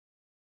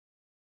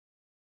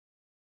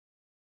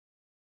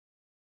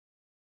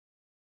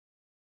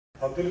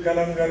అబ్దుల్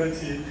కలాం గారు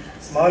వచ్చి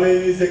small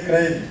aim is a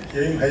crime,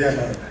 aim high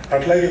అన్నారు.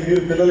 అట్లాగే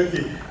మీరు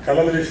పిల్లలకి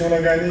కళల విషయంలో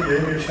కానీ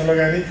ఎయిమ్ విషయంలో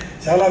కానీ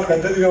చాలా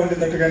పెద్దదిగా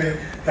ఉండేటట్టుగానే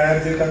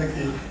తయారు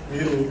చేయడానికి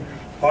మీరు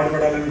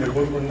పాటుపడాలని నేను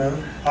కోరుకుంటున్నాను.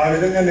 ఆ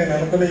విధంగా నేను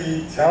అనుకున్నవి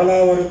చాలా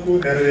వరకు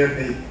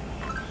నెరవేరినాయి,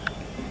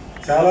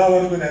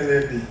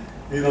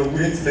 మీరు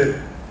ఊహించలేదు.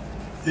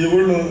 ఈ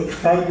ఊళ్ళో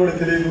నాకు కూడా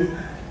తెలియదు,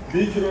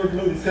 బీచ్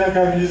రోడ్లో విశాఖ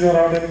మ్యూజియం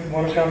రావడానికి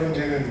మూల కారణం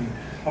నేనండి.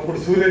 అప్పుడు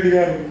సూర్యరెడ్డి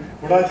గారు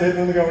కూడా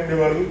చైర్మన్గా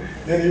ఉండేవారు.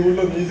 నేను ఈ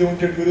ఊళ్ళో మ్యూజియం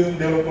ఉంటే టూరిజం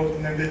డెవలప్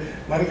అవుతుందండి,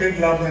 మనకేంటి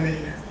లాభం అని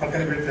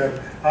పక్కన పెట్టారు.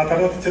 ఆ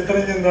తర్వాత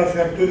చిత్తరంజన్ దాస్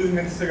గారు టూరిజం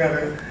మినిస్టర్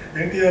గారు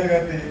ఎన్టీఆర్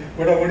గారిని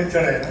కూడా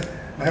ఓడించాడు ఆయన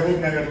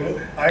మహబూబ్ నగర్లో.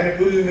 ఆయన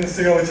టూరిజం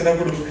మినిస్టర్గా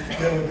వచ్చినప్పుడు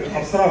నేను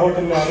అప్సరా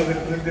హోటల్లో ఆ రోజు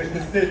రిప్రజెంటేషన్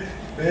ఇస్తే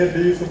మేయర్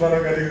డివి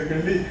సుబ్బారావు గారి దగ్గరికి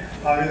వెళ్ళి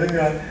ఆ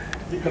విధంగా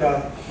ఇక్కడ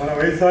మన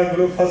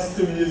వైజాగ్లో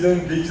ఫస్ట్ మ్యూజియం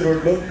బీచ్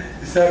రోడ్లో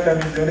విశాఖ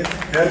మ్యూజియంని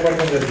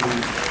ఏర్పడడం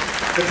జరిగింది.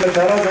 ఇట్లా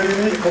చాలా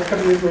జరిగినాయి.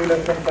 ఒక్కటి మీకు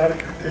సార్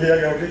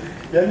తెలియాలి కాబట్టి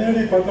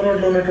ఎన్ఏడి కొత్త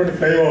రోడ్లో ఉన్నటువంటి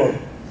ఫ్లైఓవర్,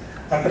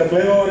 అక్కడ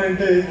ఫ్లైఓవర్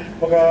అంటే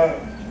ఒక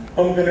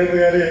ప్రముఖ లీడర్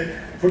గారి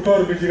ఫుట్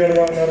ఓవర్ బ్రిడ్జ్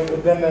కడదా ఉన్నారు,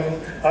 వద్దన్నాను.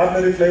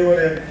 ఆర్డినరీ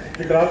ఫ్లైఓవర్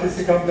ఇక్కడ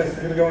ఆర్టీసీ కాంప్లెక్స్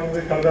దగ్గరగా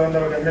ఉంది, కడదా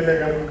ఉన్నారు ఎమ్మెల్యే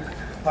గారు.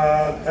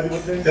 అది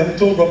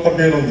ఎంతో గొప్ప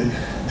పేరు ఉంది.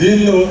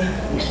 దీనిలో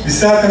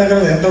విశాఖ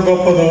నగరం ఎంత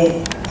గొప్పదో,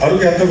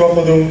 అరకు ఎంత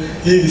గొప్పదో,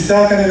 ఈ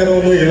విశాఖ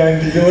నగరంలో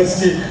ఇలాంటి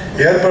యూనివర్సిటీ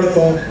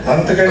ఏర్పడటం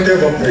అంతకంటే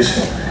గొప్ప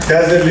విషయం.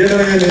 యాజ్ ఏ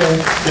లీడర్గా నేను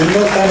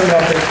ఎన్నోసార్లు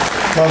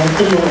మా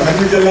మిత్రులు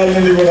అన్ని జిల్లాల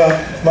నుండి కూడా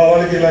మా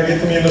వాళ్ళకి ఇలా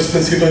గీతం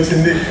యూనివర్సిటీలో సీట్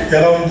వచ్చింది,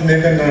 ఎలా ఉంటుంది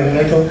ఏంటంటే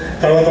అనటం,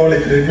 తర్వాత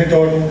వాళ్ళకి అడ్మిట్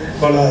అవ్వడం,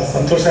 వాళ్ళ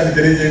సంతోషాన్ని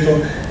తెలియజేయడం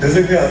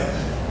నిజంగా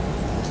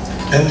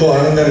ఎంతో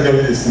ఆనందాన్ని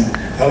కలిగిస్తుంది.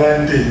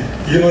 అలాంటి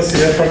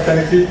యూనివర్సిటీ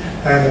ఏర్పడటానికి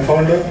ఆయన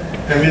ఫౌండర్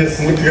ఎంవిఎస్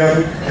మూర్తి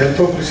గారు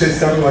ఎంతో కృషి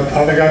చేశారు, వారి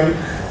తాతగారు.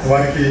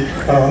 వారికి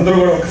మనం అందరూ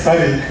కూడా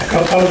ఒకసారి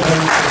కర్తాలు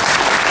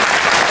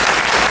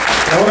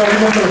ఎవరు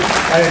అడిగినంటారు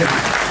ఆయన,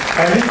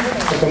 కానీ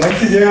ఒక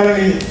మంచి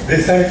చేయాలని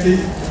దేశానికి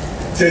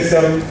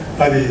చేశారు,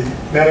 అది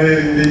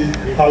నెరవేరింది.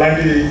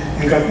 అలాంటిది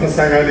ఇంకా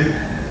కొనసాగాలి.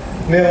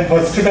 నేను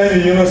ఫస్ట్ టైం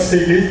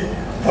యూనివర్సిటీకి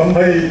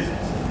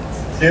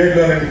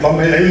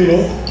 95లో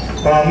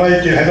మా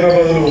అమ్మాయికి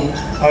హైదరాబాద్లో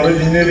ఆ రోజు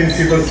ఇంజనీరింగ్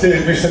సీట్ వస్తే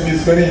అడ్మిషన్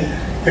తీసుకొని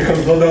ఇక్కడ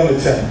చూద్దామని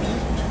వచ్చాను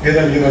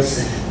గీతం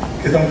యూనివర్సిటీకి.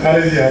 గీతం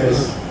కాలేజీ ఆ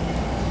రోజు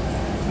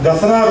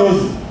దసరా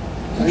రోజు,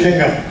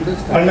 ముఖ్యంగా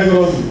పండగ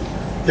రోజు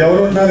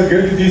ఎవరు ఉంటారు,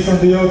 గేట్లు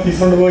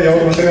తీసుండవో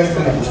ఎవరు ఉంటారు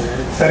అనుకున్నాను.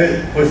 సరే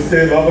వస్తే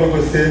లోపలికి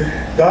వస్తే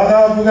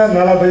దాదాపుగా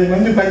 40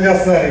 మంది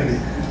పనిచేస్తున్నారండి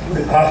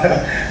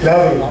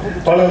లేబర్.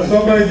 వాళ్ళని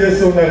సూపర్వైజ్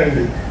చేస్తూ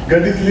ఉన్నారండి,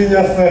 గడ్డి క్లీన్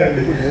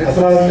చేస్తున్నారండి.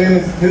 అసలు నేను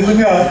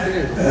నిజంగా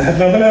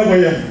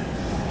నమ్మలేకపోయాను.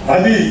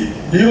 అది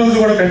ఈ రోజు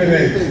కూడా కంటిన్యూ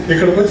అయింది.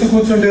 ఇక్కడికి వచ్చి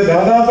కూర్చుంటే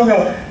దాదాపుగా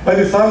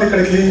 10 సార్లు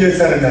ఇక్కడ క్లీన్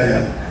చేశారండి ఆయన.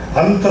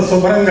 అంత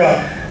శుభ్రంగా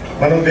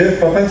మనం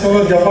ప్రపంచంలో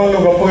జపాన్లో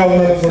గొప్పగా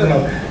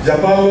ఉందనుకుంటున్నాం.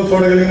 జపాన్లో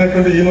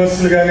చూడగలిగినటువంటి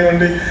యూనివర్సిటీలు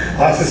కానివ్వండి,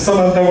 ఆ సిస్టమ్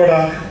అంతా కూడా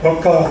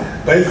ఒక్క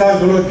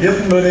వైజాగ్లో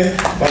గీతంలోనే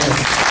మనం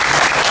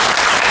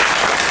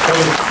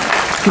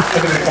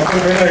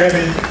తప్పకపోయినా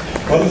కానీ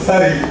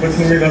మొదటిసారి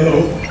వచ్చిన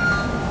మీరందరూ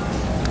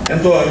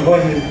ఎంతో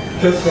అనుభవాన్ని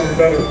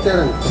చేసుకుంటారు.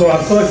 సో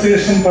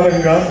అసోసియేషన్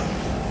పరంగా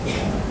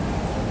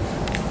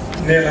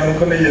నేను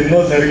అనుకున్న ఎన్నో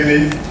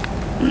జరిగినాయి,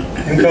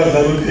 ఇంకా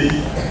జరుగుతాయి.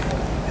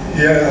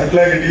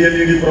 అట్లాగే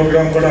డిఎల్ఈడి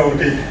ప్రోగ్రామ్ కూడా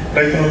ఒకటి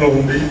ప్రయత్నంలో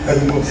ఉంది,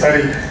 అది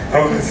ఒకసారి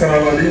అవకాశం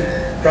రావాలి.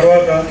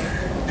 తర్వాత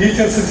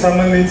టీచర్స్కి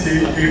సంబంధించి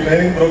ఈ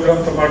ట్రైనింగ్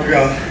ప్రోగ్రామ్తో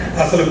పాటుగా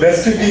అసలు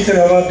బెస్ట్ టీచర్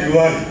అవార్డు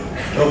ఇవ్వాలి.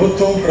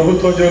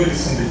 ప్రభుత్వ ఉద్యోగులు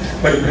ఇస్తుంది,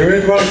 మరి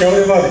ప్రైవేట్ వాళ్ళకి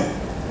ఎవరు ఇవ్వాలి,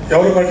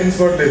 ఎవరు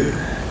పట్టించుకోవట్లేదు.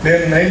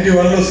 నేను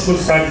 91లో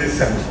స్కూల్ స్టార్ట్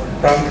చేశాను,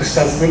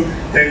 Ramakrishna school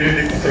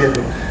NED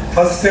కుత్రోడ్డు.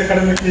 First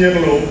academic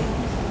ఇయర్లో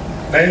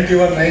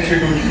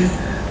 91-92కి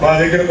మా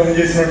దగ్గర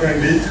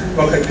పనిచేసినటువంటి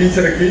ఒక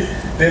టీచర్కి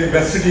నేను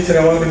బెస్ట్ టీచర్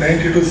అవార్డు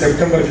 92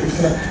 సెప్టెంబర్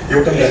 5న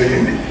ఇవ్వటం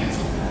జరిగింది.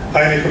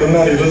 ఆయన ఇక్కడ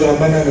ఉన్నారు, ఈరోజు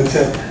రమ్మన్నాను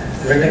వచ్చారు.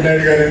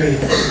 వెంకటనాయుడు గారని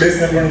ప్లేస్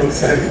నిలబడి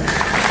ఒకసారి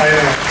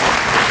ఆయన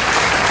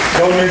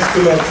గవర్నమెంట్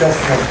స్కూల్లో వర్క్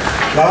చేస్తున్నారు.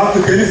 నాకు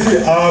తెలిసి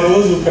ఆ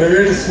రోజు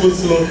ప్రైవేట్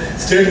స్కూల్స్లో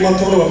స్టేట్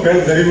మొత్తంలో ఒకవేళ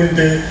జరిగి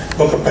ఉంటే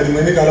ఒక 10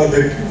 మందికి అలా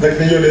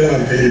దక్కినాయో లేదో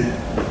నాకు తెలియదు.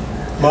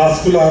 మా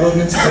స్కూల్ ఆ రోజు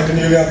నుంచి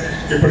కంటిన్యూగా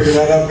ఇప్పటికి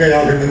దాదాపుగా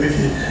 50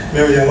 మందికి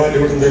మేము అవార్డు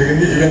ఇవ్వడం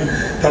జరిగింది. ఈవెన్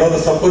తర్వాత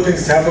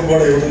సపోర్టింగ్ స్టాఫ్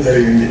కూడా ఇవ్వడం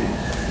జరిగింది.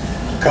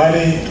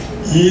 కానీ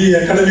ఈ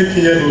అకాడమిక్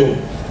ఇయర్లో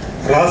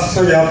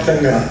రాష్ట్ర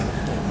వ్యాప్తంగా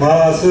మా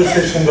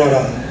అసోసియేషన్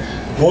ద్వారా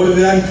more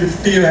than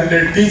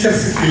 1,500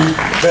 టీచర్స్కి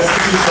బెస్ట్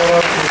టీచర్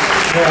అవార్డు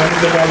అన్ని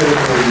జిల్లాలో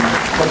ఇవ్వడం జరిగింది.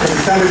 ఒక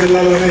విశాఖ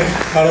జిల్లాలోనే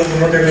ఆ రోజు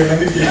 120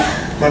 మందికి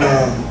మన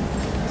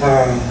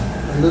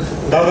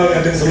దాదా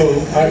కంటెన్స్లో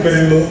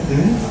ఆధ్వర్యంలో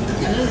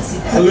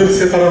అల్లూరి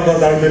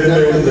సీతారామరాజు ఆధ్వర్యంలో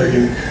ఇవ్వడం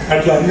జరిగింది.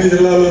 అట్లా అన్ని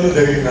జిల్లాల్లోనూ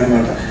జరిగింది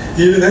అన్నమాట.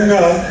 ఈ విధంగా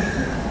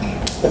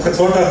ఒక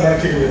చోట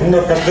మనకి ఉన్న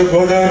పెద్ద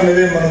గోదావరి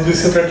నది మనం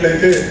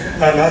చూసేటట్లయితే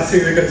ఆ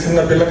నాసిక్ దగ్గర చిన్న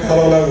పిల్ల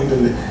కాలువలాగా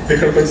ఉంటుంది,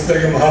 ఇక్కడికి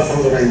వచ్చేసరికి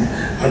మహాసముద్రం అయింది.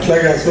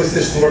 అట్లాగే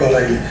అసోసియేషన్ కూడా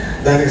అలాగే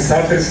దానికి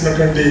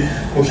సహకరిస్తున్నటువంటి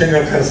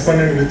ముఖ్యంగా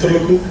కరెస్పాండెంట్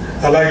మిత్రులకు,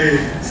 అలాగే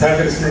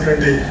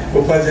సహకరిస్తున్నటువంటి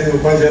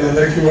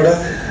ఉపాధ్యాయులందరికీ కూడా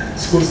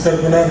స్కూల్స్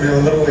తరఫున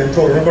మేమందరం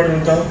ఎంతో రుణపడి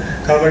ఉంటాం.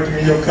 కాబట్టి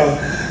మీ యొక్క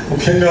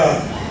ముఖ్యంగా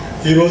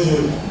ఈరోజు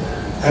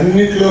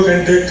అన్నిటిలో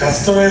కంటే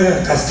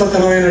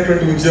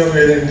కష్టతరమైనటువంటి ఉద్యోగం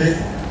ఏదంటే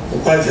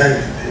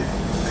ఉపాధ్యాయులు.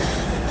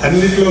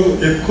 అన్నిట్లో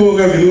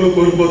ఎక్కువగా విలువ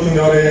కోల్పోతుంది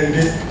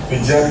ఎవరంటే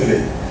విద్యార్థులే.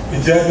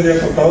 విద్యార్థుల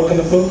యొక్క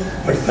ప్రవర్తనతో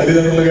అటు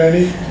తల్లిదండ్రులు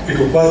కానీ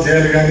ఇటు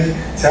ఉపాధ్యాయులు కానీ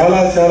చాలా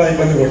చాలా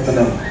ఇబ్బంది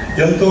పడుతున్నారు.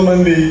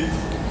 ఎంతోమంది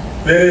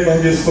వేరే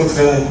పని చేసుకోవచ్చు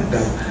కదా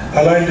అనుకుంటారు.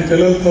 అలాంటి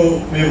పిల్లలతో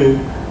మీరు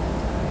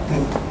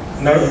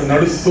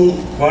నడుస్తూ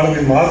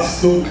వాళ్ళని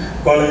మార్చుతూ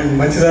వాళ్ళని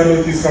మంచి దారిలో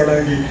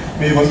తీసుకురావడానికి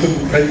మీ వంతు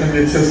ప్రయత్నం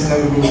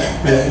చేస్తున్నందుకు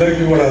మీ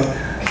అందరికీ కూడా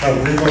నా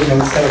హృదయపూర్వక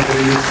నమస్కారం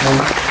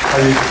తెలియజేస్తున్నాను.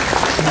 అది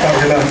ఇంకా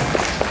ఇలా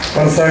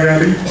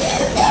కొనసాగాలి.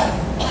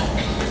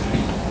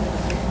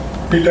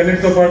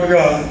 వీటన్నిటితో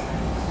పాటుగా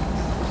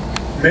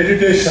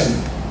మెడిటేషన్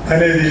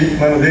అనేది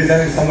మన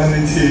దేశానికి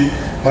సంబంధించి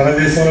మన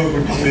దేశంలో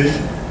పుట్టింది,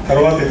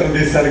 తర్వాత ఇతర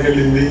దేశాలకు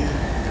వెళ్ళింది.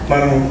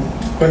 మనం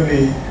కొన్ని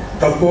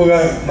తక్కువగా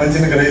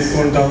మంచిని గ్రహిస్తూ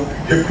ఉంటాం,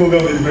 ఎక్కువగా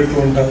వదిలిపెడుతూ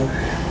ఉంటాం.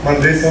 మన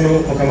దేశంలో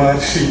ఒక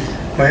మహర్షి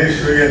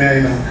మహేశ్వరి అని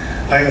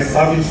ఆయన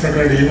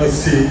స్థాపించినటువంటి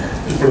యూనివర్సిటీ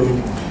ఇప్పుడు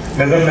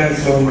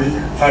నెదర్లాండ్స్లో ఉంది.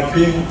 ఆ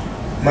టీం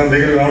మన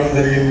దగ్గర రావడం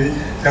జరిగింది.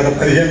 గత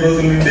 15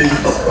 రోజుల నుండి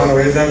మన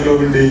వైజాగ్లో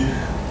ఉండి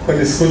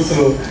కొన్ని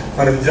స్కూల్స్లో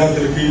మన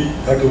విద్యార్థులకి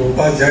అటు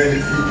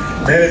ఉపాధ్యాయులకి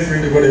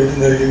మేనేజ్మెంట్ కూడా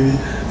ఇవ్వడం జరిగింది.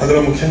 అందులో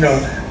ముఖ్యంగా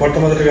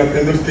మొట్టమొదటిగా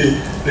పెందుర్తి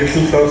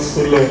లిటిల్ ఫ్లవర్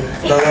స్కూల్లో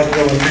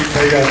దాదాపుగా 1 వీక్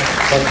పైగా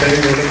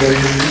ట్రైనింగ్ ఇవ్వడం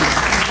జరిగింది.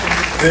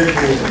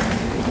 రేపు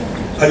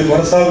అది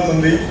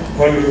కొనసాగుతుంది.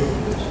 వాళ్ళు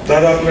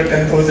దాదాపుగా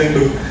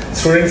 10,000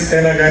 స్టూడెంట్స్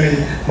అయినా కానీ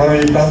మనం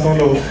ఈ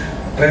ప్రాంతంలో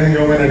ట్రైనింగ్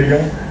ఇవ్వమని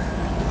అడిగాం.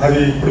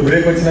 అది ఇప్పుడు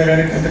బ్రేక్ వచ్చినా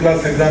కానీ 10th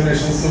క్లాస్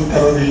ఎగ్జామినేషన్స్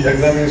తర్వాత ఈ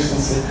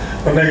ఎగ్జామినేషన్స్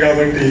ఉన్నాయి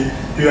కాబట్టి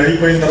ఇవి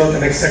అయిపోయిన తర్వాత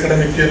నెక్స్ట్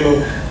అకాడమిక్ ఇయర్లో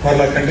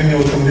మళ్ళీ కంటిన్యూ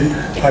అవుతుంది.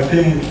 ఆ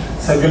టీం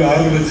సభ్యులు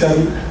 6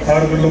 వచ్చారు.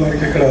 6లో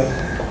మనకి ఇక్కడ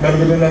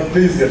 4 ఉన్నారు.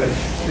 Please get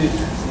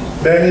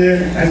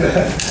Daniel and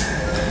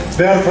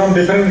they are from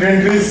different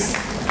countries.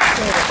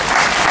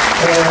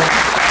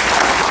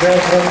 They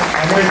are from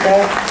America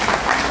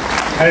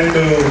and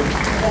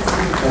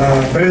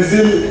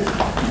Brazil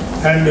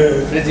and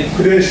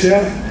Croatia,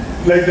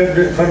 like that,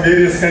 from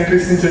various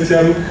countries in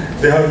Chechnya.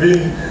 They have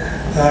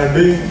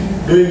been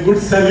doing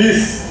good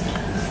service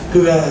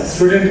to the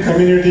student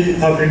community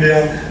of India.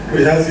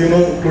 As you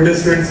know, today's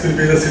students will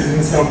be the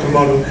citizens of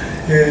tomorrow.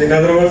 In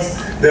other words,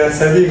 they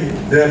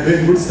are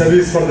doing good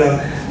service for the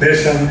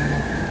nation.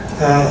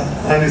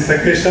 On this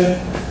occasion,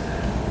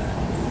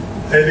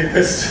 I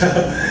request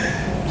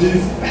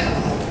these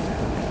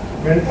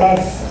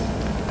mentors,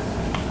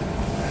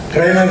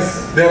 trainers,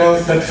 they are all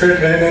certified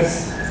trainers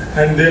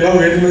and they love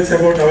very much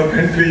about our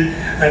country,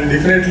 and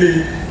definitely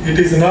it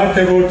is not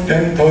about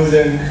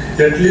 10,000.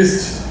 At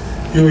least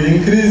you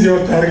increase your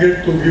target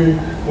to give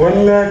 1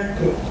 lakh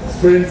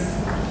students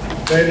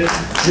training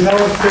in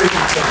our state.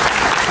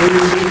 We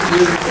will do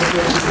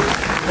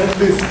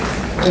this.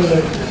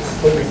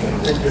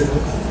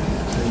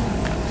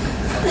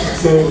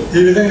 So,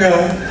 ఈ విధంగా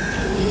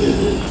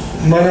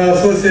మన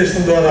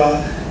association ద్వారా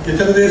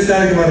ఇతర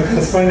దేశాలకి మన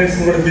correspondents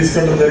కూడా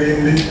తీసుకెళ్ళడం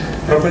జరిగింది.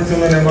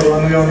 ప్రపంచంలో నెంబర్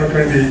 1గా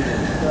ఉన్నటువంటి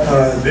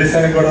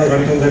దేశానికి కూడా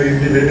వెళ్ళడం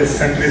జరిగింది, various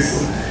countries.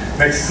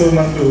 Next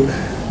month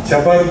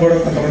Japan కూడా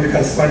కొంతమంది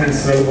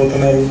కరెస్పాండెంట్స్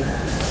వెళ్ళిపోతున్నారు.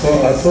 సో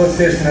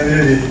అసోసియేషన్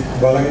అనేది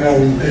బలంగా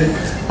ఉంటే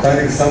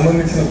దానికి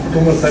సంబంధించిన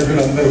కుటుంబ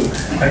సభ్యులందరూ,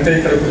 అంటే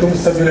ఇక్కడ కుటుంబ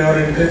సభ్యులు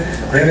ఎవరంటే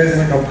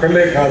మేనేజ్మెంట్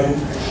ఒక్కళ్ళే కాదు,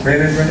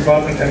 మేనేజ్మెంట్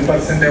పాత్ర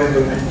 10%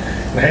 ఉంటుంది,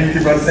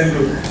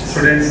 90%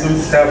 స్టూడెంట్స్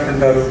స్టాఫ్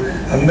ఉంటారు.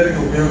 అందరికీ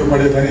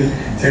ఉపయోగపడే పని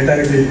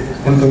చేయడానికి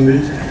ఉంటుంది.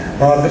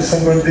 మా అదృష్టం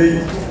కొద్దీ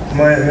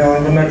మేము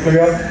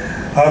అనుకున్నట్లుగా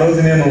ఆ రోజు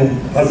నేను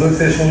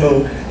అసోసియేషన్లో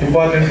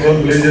ఇంపార్టెంట్ రోల్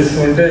ప్లే చేస్తూ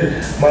ఉంటే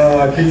మా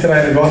టీచర్,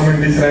 ఆయన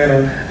గవర్నమెంట్ టీచర్, ఆయన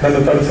నన్ను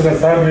తరచుగా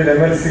సార్ మీరు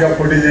ఎమ్మెల్సీగా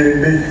పోటీ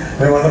చేయండి,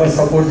 మేమందరం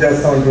సపోర్ట్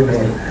చేస్తాం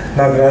అంటుండేవాడు.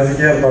 నాకు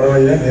రాజకీయాలు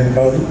పడవయ్యా, నేను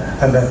కాదు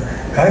అన్నాను.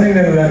 కానీ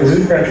నేను దాన్ని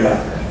వదిలిపెట్టలా,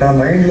 నా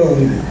మైండ్లో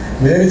ఉంది.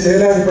 నేను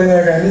చేయలేకపోయినా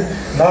కానీ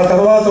నా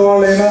తర్వాత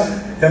వాళ్ళైనా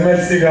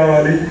ఎమ్మెల్సీ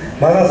కావాలి,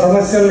 మన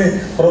సమస్యల్ని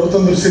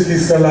ప్రభుత్వం దృష్టికి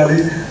తీసుకెళ్ళాలి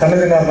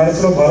అన్నది నా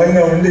మనసులో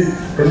బలంగా ఉండి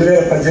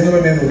 2018లో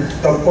నేను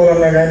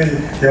తప్పుకోవాలన్నా కానీ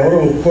ఎవరూ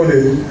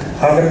ఒప్పుకోలేదు.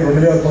 ఆఖరికి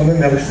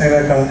 2019 ఎలక్షన్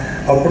అయినాక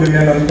అప్పుడు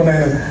నేను అనుకున్న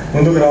ఆయన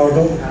ముందుకు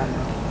రావడం,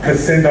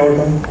 ప్రెసిడెంట్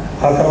అవడం,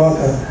 ఆ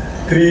తర్వాత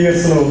 3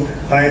 ఇయర్స్లో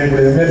ఆయన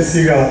ఇప్పుడు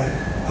ఎమ్మెల్సీగా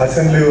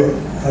అసెంబ్లీ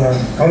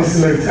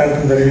కౌన్సిల్లోకి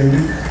చేరడం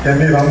జరిగింది.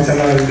 ఎంఈ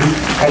రామచంద్రారెడ్డి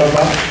కడప.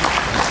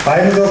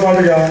 ఆయనతో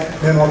పాటుగా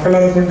నేను ఒక్కళ్ళు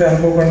అనుకుంటే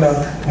అనుకోకుండా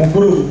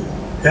 3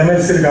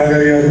 ఎమ్మెల్సీలు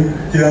కాగలిగారు.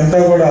 ఇదంతా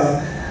కూడా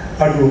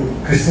అటు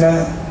కృష్ణా,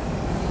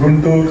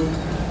 గుంటూరు,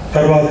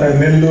 తర్వాత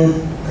నెల్లూరు,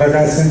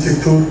 ప్రకాశం,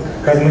 చిత్తూరు,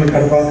 కర్నూలు,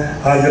 కడప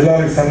ఆ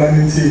జిల్లాలకు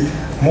సంబంధించి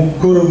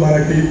 3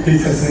 మనకి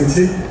టీచర్స్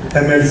నుంచి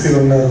ఎమ్మెల్సీలు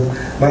ఉన్నారు.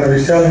 మన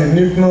విషయాలను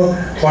ఎన్నింటినో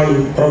వాళ్ళు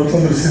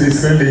ప్రభుత్వం దృష్టి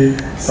తీసుకెళ్ళి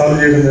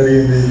సాల్వ్ చేయడం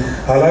జరిగింది.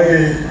 అలాగే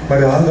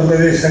మరి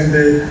ఆంధ్రప్రదేశ్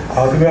అంటే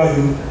అటు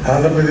కాదు,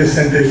 ఆంధ్రప్రదేశ్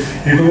అంటే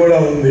ఇటు కూడా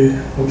ఉంది,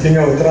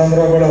 ముఖ్యంగా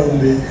ఉత్తరాంధ్ర కూడా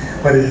ఉంది.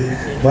 మరి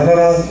మన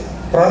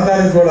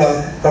ప్రాంతానికి కూడా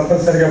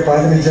తప్పనిసరిగా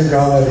ప్రాతినిధ్యం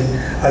కావాలి.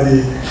 అది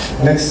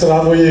నెక్స్ట్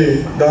రాబోయే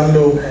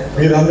దానిలో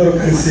మీరందరూ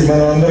కలిసి,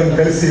 మనం అందరం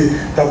కలిసి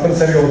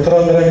తప్పనిసరిగా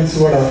ఉత్తరాంధ్ర నుంచి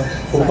కూడా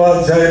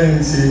ఉపాధ్యాయుల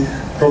నుంచి,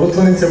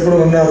 ప్రభుత్వం నుంచి ఎప్పుడు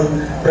ఉన్నారు,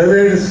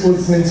 ప్రైవేట్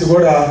స్కూల్స్ నుంచి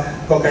కూడా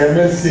ఒక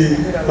ఎమ్మెల్సీ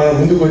మన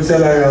ముందుకు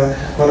వచ్చేలాగా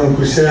మనం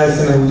కృషి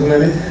చేయాల్సి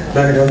ఉంటుందని,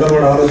 దానికి అందరూ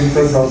కూడా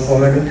ఆలోచించాల్సిన అవసరం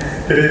ఉందని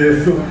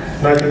తెలియజేస్తూ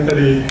నాకు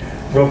ఇంతటి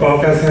గొప్ప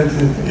అవకాశం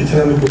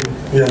ఇచ్చినందుకు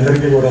మీ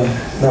అందరికీ కూడా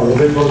నా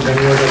హృదయపూర్వక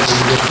ధన్యవాదాలు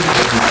తెలియజేస్తూ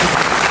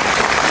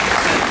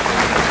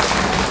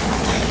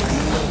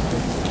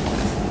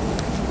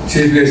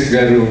చీఫ్ గెస్ట్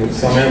గారు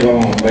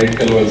సమయభావం బయటకు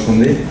వెళ్ళవలసి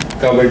ఉంది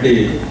కాబట్టి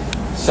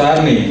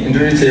సార్ని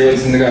ఇంట్రడ్యూస్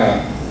చేయవలసిందిగా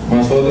మా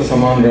సోదర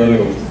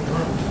సమానురాలు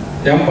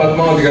ఎం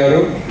పద్మావతి గారు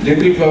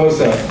లిటిల్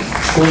ఫ్లవర్స్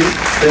స్కూల్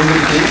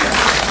టెంపుల్కి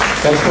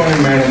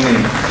కరస్పాండెంట్ మేడంని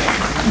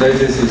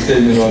దయచేసి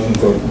స్టేజ్ మీద వాళ్ళని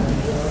కోరుతున్నాను.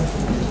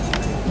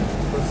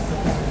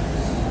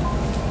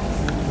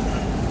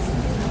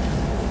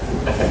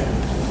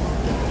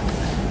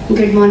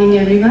 Good morning,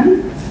 everyone.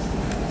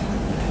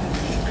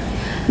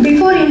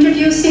 Before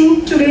introducing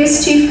today's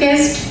chief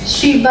guest,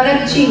 Shri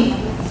Bharat Ji,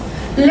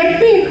 let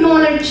me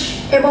acknowledge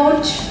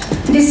about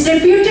this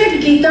reputed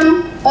GEETAM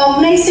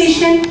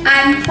organization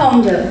and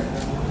founder.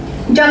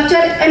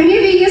 Dr.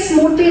 MBBS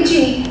Murthy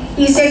Ji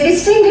is a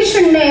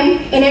distinguished name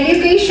in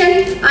education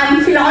and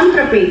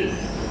philanthropy.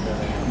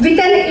 With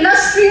an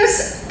illustrious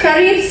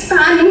career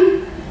spanning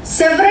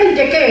several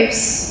decades,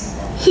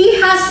 he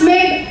has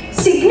made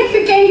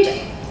significant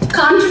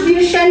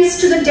contributions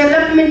to the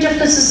development of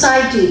the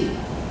society.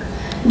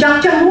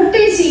 Dr.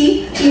 Murthy Ji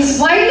is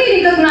widely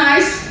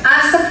recognized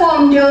as the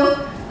founder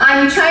and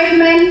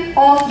chairman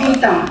of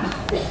GEETAM,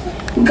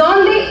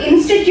 Gandhi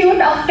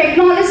Institute of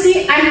Technology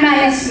and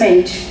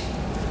Management,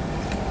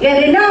 a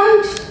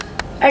renowned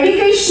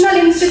educational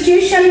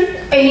institution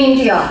in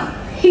India.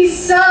 He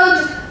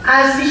served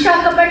as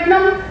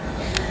Visakhapatnam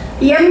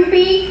MP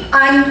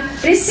and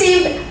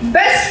received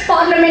Best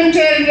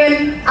Parliamentarian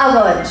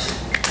Award.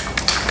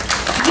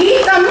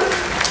 GEETAM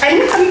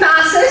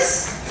encompasses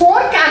 4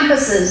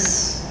 campuses,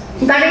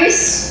 that is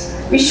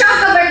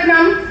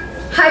Visakhapatnam,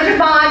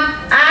 Hyderabad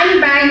and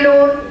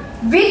Bangalore,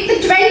 with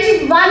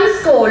 21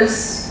 schools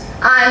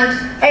and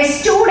a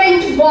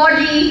student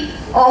body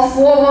of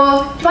over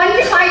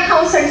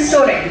 25,000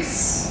 students.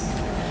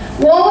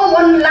 Over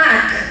 1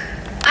 lakh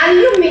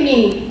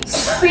alumni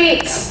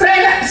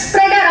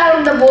spread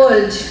around the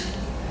world.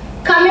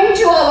 Coming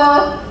to our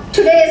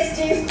today's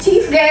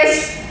chief guest,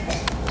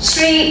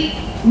 Shri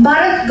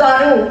Bharat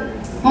Garu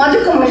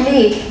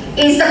Madhukumalli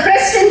is the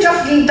president of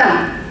GEETAM.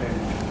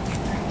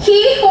 He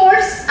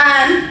holds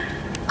an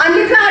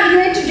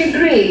undergraduate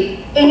degree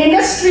in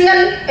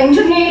industrial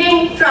engineering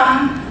from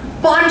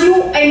Purdue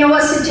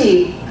University,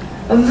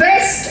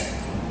 West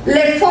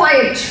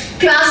Lafayette,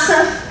 class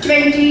of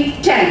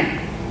 2010.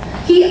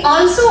 He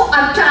also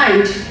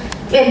obtained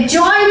a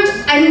joint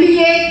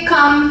MBA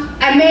cum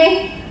MA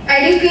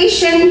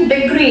education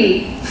degree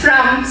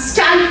from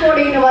Stanford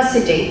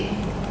University,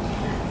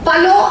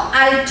 Palo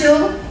Alto,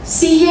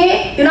 CA,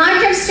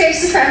 United States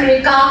of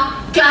America,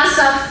 class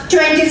of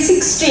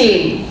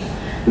 2016.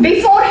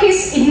 Before his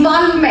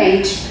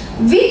involvement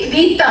with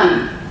GEETAM,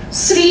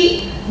 Sri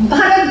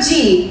Bharat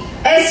Ji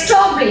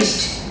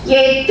established a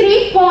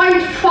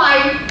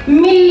 3.5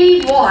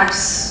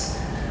 milliwatts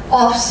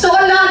of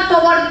solar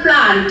power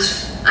plant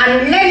and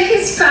led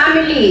his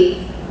family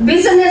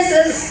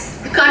businesses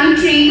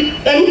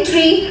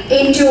entry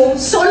into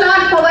solar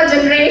power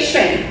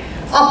generation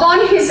upon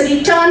his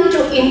return to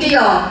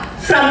India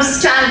from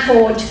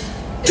Stanford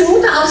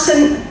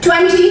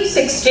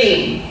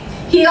 2016.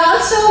 He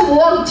also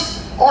worked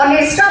on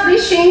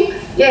establishing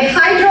a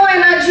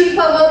hydroenergy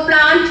power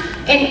plant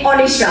in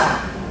Odisha.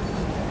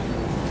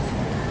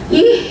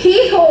 He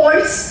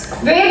holds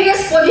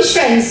various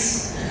positions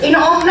in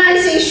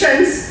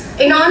organizations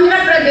in Andhra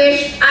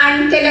Pradesh and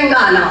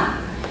Telangana.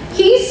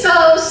 He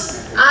serves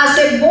as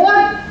a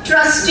board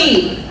trustee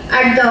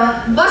at the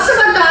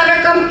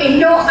Basavatarakam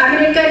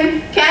Indo-American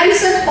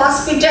Cancer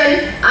Hospital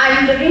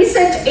and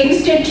Research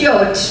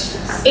Institute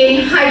in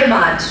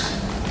Hyderabad.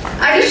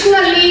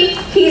 Additionally,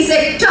 he is a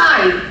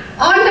Thai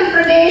Andhra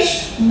Pradesh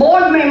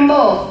board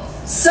member,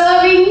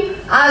 serving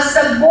as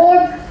the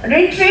board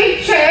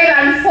retreat chair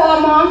and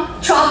former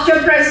chapter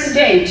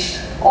president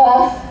of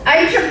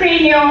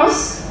Entrepreneurs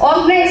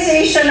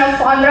Organization of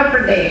Andhra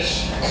Pradesh.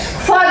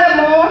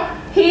 Furthermore,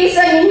 he is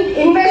an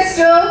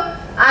investor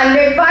and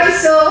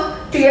advisor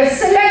to a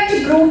select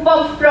group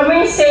of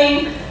promising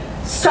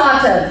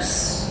startups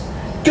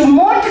to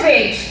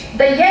motivate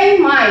the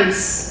young minds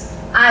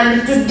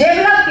and to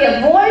develop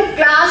a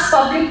world-class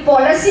public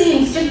policy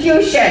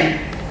institution.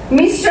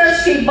 Mr.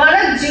 Shri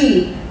Bharat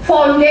Ji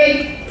founded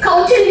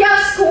Kautilya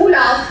School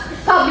of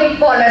Public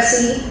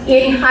Policy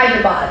in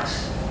Hyderabad.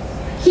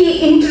 He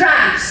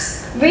interacts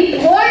with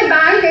World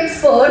Bank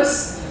experts,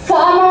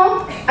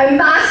 former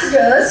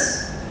ambassadors,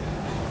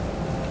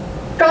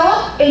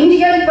 top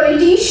Indian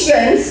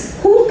politicians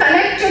who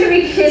connected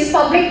with his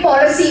Public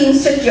Policy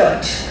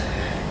Institute.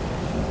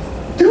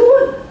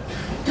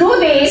 Through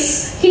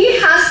this, he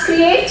has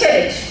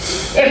created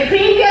a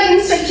premier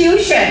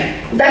institution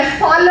that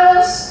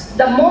follows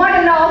the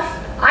model of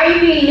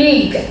Ivy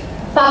League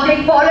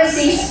public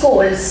policy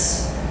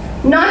schools,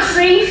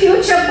 nurturing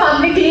future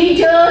public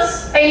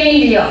leaders in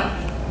India.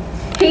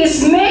 He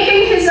is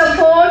making his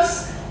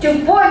efforts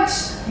to put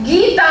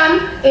GEETAM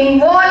in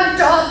world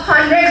top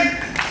 100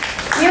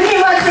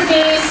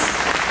 universities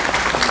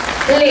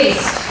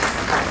list.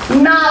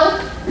 Now,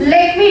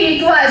 let me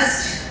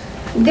request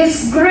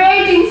this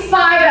great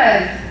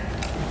inspirer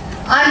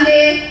and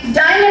a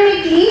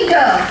dynamic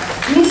leader,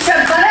 Mr.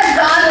 Bharat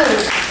Garu,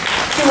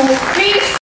 to please